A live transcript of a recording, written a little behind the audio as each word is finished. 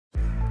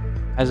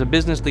As a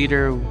business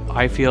leader,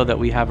 I feel that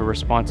we have a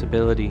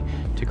responsibility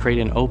to create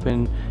an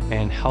open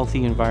and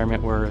healthy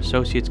environment where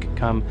associates can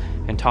come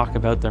and talk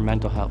about their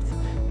mental health.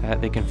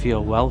 They can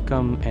feel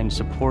welcome and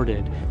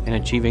supported in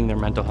achieving their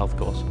mental health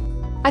goals.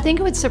 I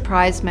think it would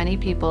surprise many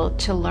people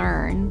to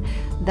learn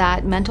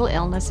that mental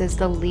illness is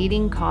the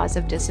leading cause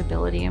of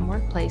disability in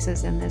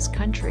workplaces in this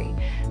country.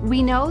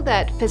 We know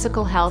that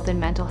physical health and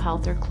mental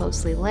health are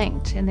closely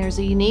linked, and there's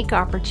a unique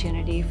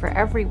opportunity for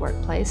every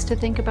workplace to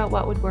think about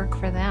what would work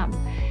for them.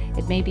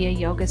 It may be a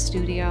yoga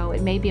studio,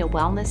 it may be a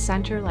wellness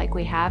center like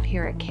we have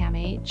here at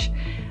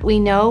CAMH. We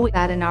know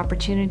that an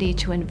opportunity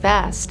to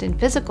invest in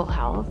physical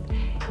health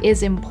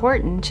is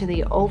important to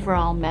the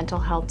overall mental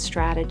health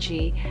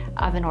strategy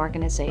of an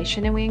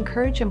organization, and we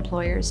encourage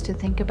employers to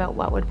think about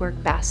what would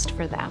work best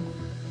for them.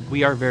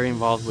 We are very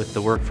involved with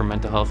the Work for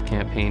Mental Health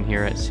campaign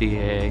here at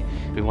CAA.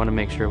 We want to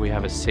make sure we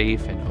have a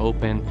safe and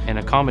open and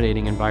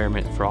accommodating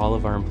environment for all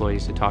of our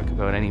employees to talk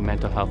about any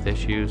mental health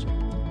issues.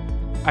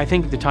 I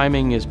think the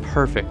timing is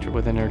perfect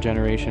within our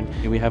generation.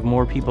 We have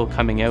more people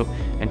coming out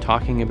and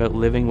talking about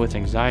living with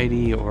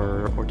anxiety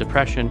or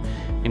depression.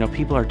 You know,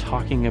 people are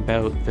talking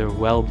about their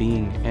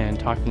well-being and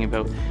talking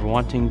about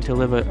wanting to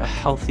live a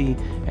healthy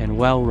and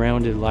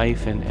well-rounded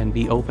life and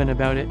be open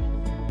about it.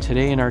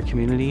 Today in our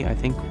community, I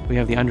think we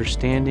have the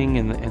understanding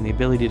and the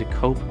ability to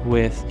cope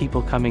with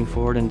people coming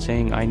forward and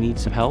saying, I need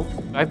some help.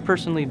 I've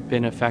personally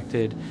been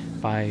affected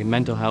by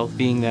mental health,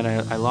 being that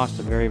I lost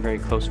a very, very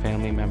close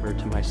family member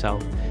to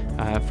myself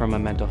from a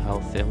mental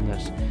health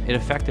illness. It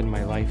affected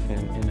my life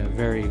in a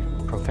very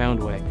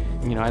profound way.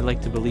 You know, I'd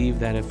like to believe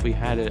that if we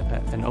had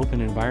an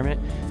open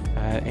environment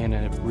and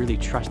a really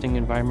trusting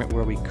environment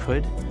where we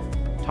could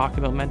talk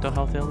about mental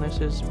health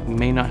illnesses, we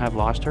may not have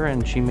lost her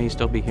and she may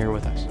still be here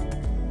with us.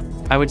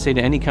 I would say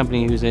to any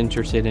company who's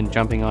interested in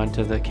jumping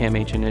onto the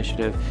CAMH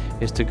initiative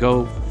is to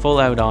go full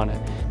out on it.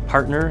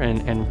 Partner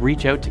and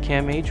reach out to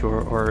CAMH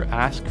or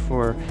ask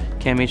for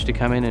CAMH to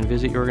come in and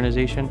visit your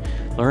organization.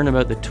 Learn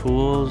about the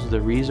tools, the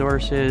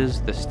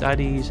resources, the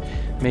studies,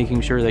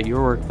 making sure that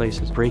your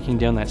workplace is breaking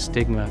down that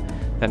stigma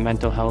that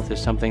mental health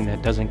is something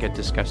that doesn't get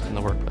discussed in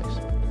the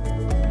workplace.